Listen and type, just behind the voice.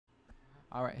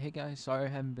Alright, hey guys, sorry I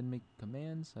haven't been making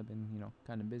commands. I've been,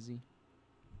 kind of busy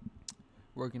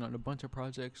working on a bunch of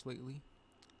projects lately.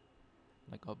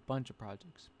 Like a bunch of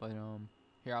projects. But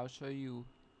here I'll show you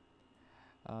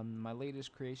my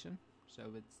latest creation. So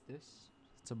it's this.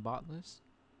 It's a bot list.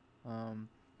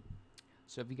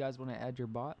 So if you guys want to add your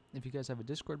bot, if you guys have a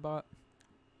Discord bot,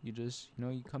 you just,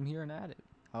 you come here and add it.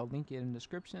 I'll link it in the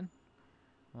description.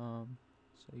 So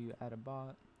you add a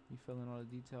bot, you fill in all the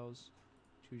details,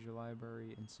 choose your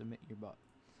library, and submit your bot.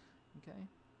 Okay,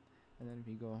 and then if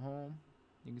you go home,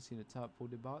 you can see the top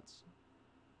voted bots.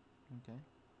 Okay,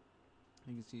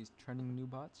 you can see it's trending new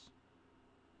bots.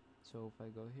 So if I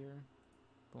go here,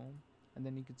 boom, and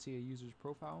then you can see a user's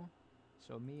profile.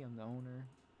 So me, I'm the owner.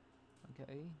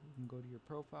 Okay, you can go to your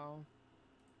profile.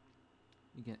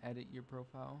 You can edit your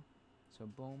profile. So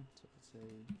boom, so let's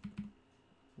say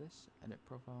this, edit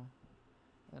profile,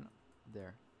 and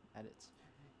there, edits.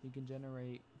 You can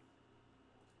generate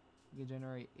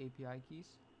API keys.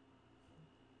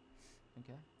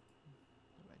 Okay,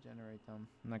 if I generate them,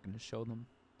 I'm not going to show them.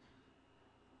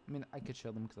 I mean, I could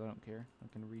show them because I don't care. I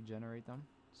can regenerate them.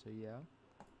 So yeah,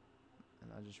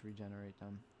 and I'll just regenerate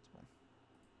them.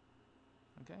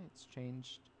 Okay, it's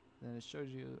changed. Then it shows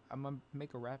you. I'm gonna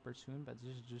make a wrapper soon, but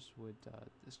this is just with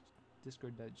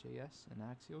Discord.js and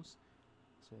Axios.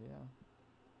 So yeah,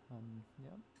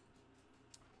 yeah.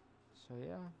 So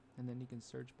yeah, and then you can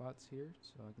search bots here.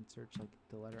 So I can search like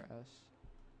the letter S.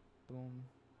 Boom.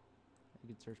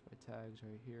 You can search by tags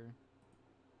right here.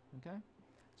 Okay,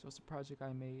 so it's a project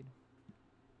I made.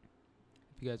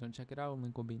 If you guys want to check it out,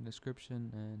 link will be in the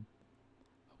description, and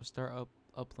I will start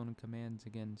uploading commands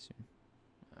again soon.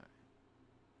 Alright,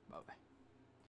 bye bye.